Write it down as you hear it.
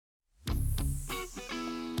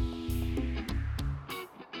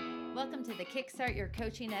Welcome to the Kickstart Your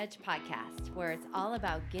Coaching Edge podcast, where it's all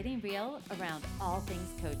about getting real around all things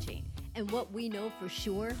coaching. And what we know for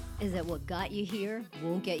sure is that what got you here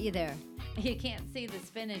won't get you there. You can't see the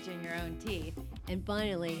spinach in your own teeth. And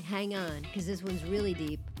finally, hang on, because this one's really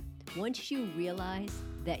deep. Once you realize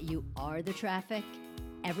that you are the traffic,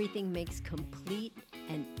 everything makes complete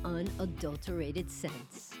and unadulterated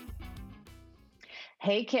sense.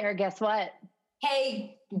 Hey, Kara, guess what?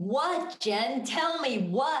 Hey, what, Jen? Tell me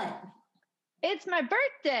what? It's my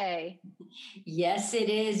birthday. Yes, it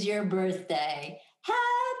is your birthday.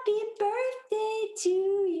 Happy birthday to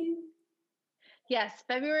you. Yes,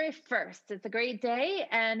 February 1st. It's a great day,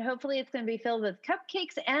 and hopefully it's going to be filled with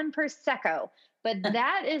cupcakes and Prosecco. But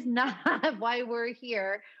that is not why we're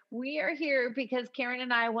here. We are here because Karen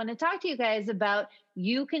and I want to talk to you guys about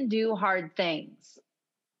you can do hard things.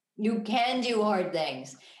 You can do hard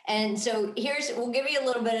things. And so we'll give you a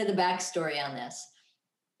little bit of the backstory on this.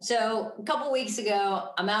 So a couple weeks ago,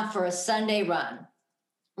 I'm out for a Sunday run,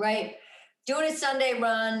 right? Doing a Sunday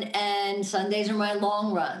run, and Sundays are my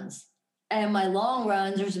long runs. And my long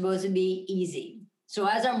runs are supposed to be easy. So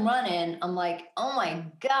as I'm running, I'm like, oh my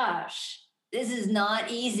gosh, this is not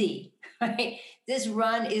easy, right? This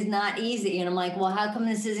run is not easy. And I'm like, well, how come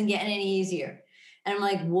this isn't getting any easier? And I'm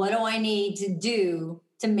like, what do I need to do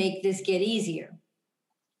to make this get easier?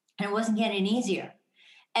 And it wasn't getting easier.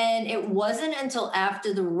 And it wasn't until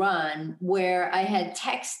after the run where I had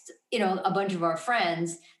text, a bunch of our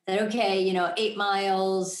friends that, okay, 8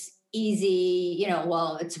 miles, easy,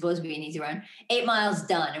 well, it's supposed to be an easy run, 8 miles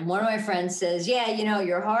done. And one of my friends says, yeah,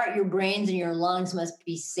 your heart, your brains, and your lungs must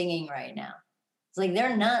be singing right now. It's like,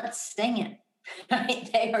 they're not singing, right?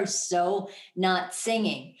 They are so not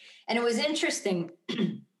singing. And it was interesting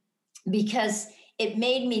because it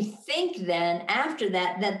made me think then after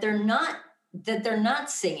that they're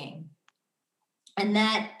not singing and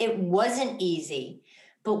that it wasn't easy.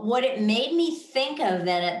 But what it made me think of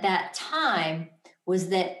then at that time was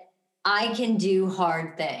that I can do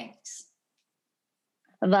hard things.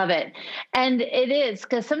 I love it. And it is,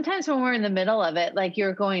 because sometimes when we're in the middle of it, like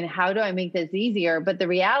you're going, how do I make this easier? But the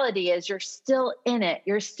reality is you're still in it.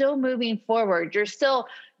 You're still moving forward. You're still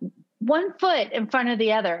one foot in front of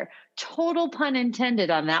the other. Total pun intended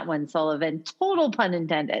on that one, Sullivan. Total pun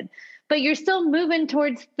intended. But you're still moving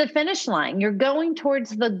towards the finish line. You're going towards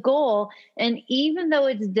the goal. And even though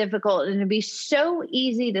it's difficult and it'd be so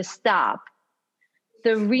easy to stop,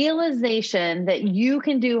 the realization that you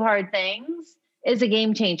can do hard things is a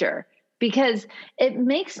game changer, because it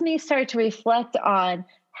makes me start to reflect on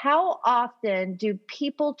how often do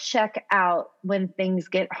people check out when things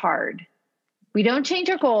get hard. We don't change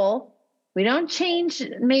our goal. We don't change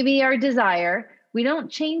maybe our desire. We don't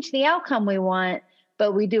change the outcome we want,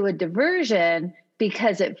 but we do a diversion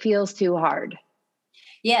because it feels too hard.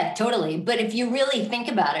 Yeah, totally. But if you really think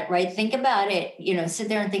about it, right? Think about it, sit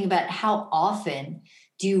there and think about how often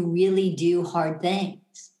do you really do hard things?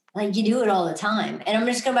 Like you do it all the time. And I'm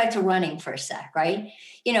just going back to running for a sec, right?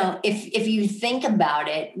 If you think about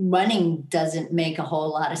it, running doesn't make a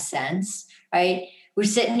whole lot of sense, right? We're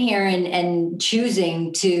sitting here and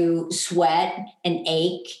choosing to sweat and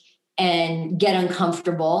ache and get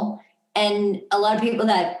uncomfortable. And a lot of people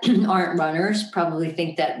that aren't runners probably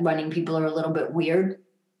think that running people are a little bit weird.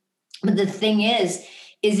 But the thing is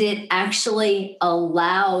it actually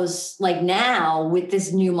allows, like now with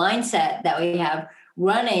this new mindset that we have,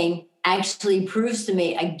 running actually proves to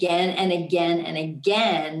me again and again and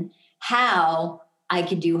again how I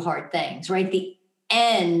could do hard things, right? The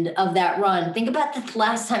end of that run. Think about the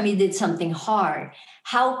last time you did something hard.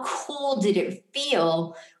 How cool did it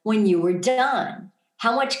feel when you were done?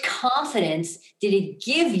 How much confidence did it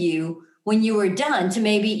give you when you were done to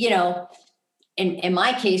maybe, in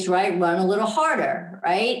my case, right, run a little harder,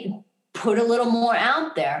 right? Put a little more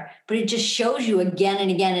out there, but it just shows you again and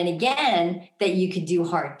again and again that you could do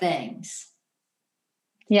hard things.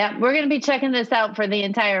 Yeah, we're going to be checking this out for the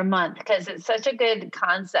entire month because it's such a good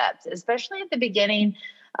concept, especially at the beginning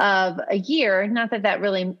of a year. Not that that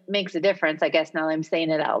really makes a difference, I guess, now I'm saying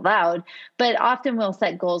it out loud, but often we'll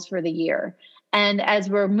set goals for the year. And as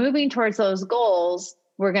we're moving towards those goals,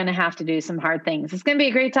 we're going to have to do some hard things. It's going to be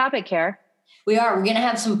a great topic, Kara. We are. We're going to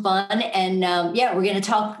have some fun, and we're going to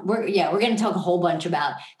talk. We're going to talk a whole bunch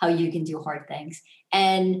about how you can do hard things.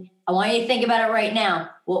 And I want you to think about it right now.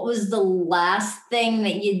 What was the last thing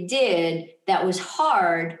that you did that was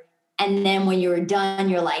hard? And then when you were done,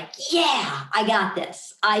 you're like, yeah, I got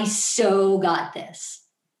this. I so got this.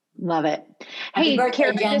 Love it. Happy birthday,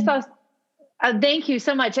 Kara, Jen. Thank you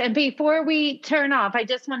so much. And before we turn off, I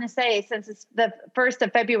just want to say, since it's the 1st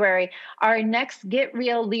of February, our next Get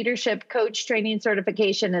Real Leadership Coach Training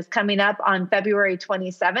Certification is coming up on February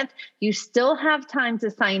 27th. You still have time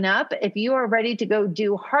to sign up if you are ready to go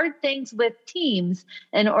do hard things with teams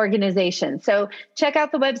and organizations. So check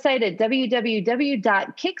out the website at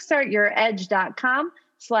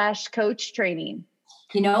www.kickstartyouredge.com/coach training.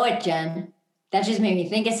 You know what, Jen? That just made me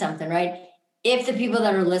think of something, right? If the people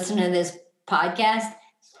that are listening to this podcast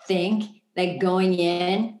think that going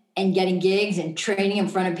in and getting gigs and training in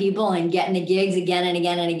front of people and getting the gigs again and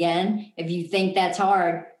again and again, if you think that's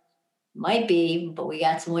hard, might be, but we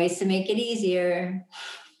got some ways to make it easier.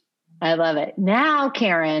 I love it. Now,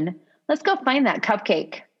 Karen, let's go find that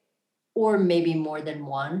cupcake. Or maybe more than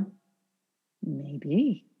one.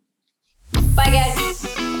 Maybe. Bye, guys.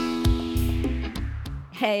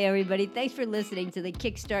 Hey, everybody. Thanks for listening to the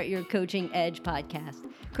Kickstart Your Coaching Edge podcast.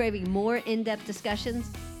 Craving more in-depth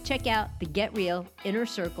discussions? Check out the Get Real Inner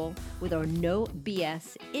Circle with our no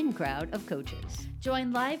BS in-crowd of coaches.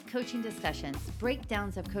 Join live coaching discussions,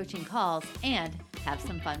 breakdowns of coaching calls, and have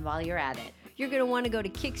some fun while you're at it. You're going to want to go to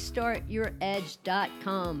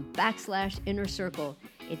kickstartyouredge.com/inner circle.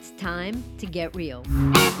 It's time to get real.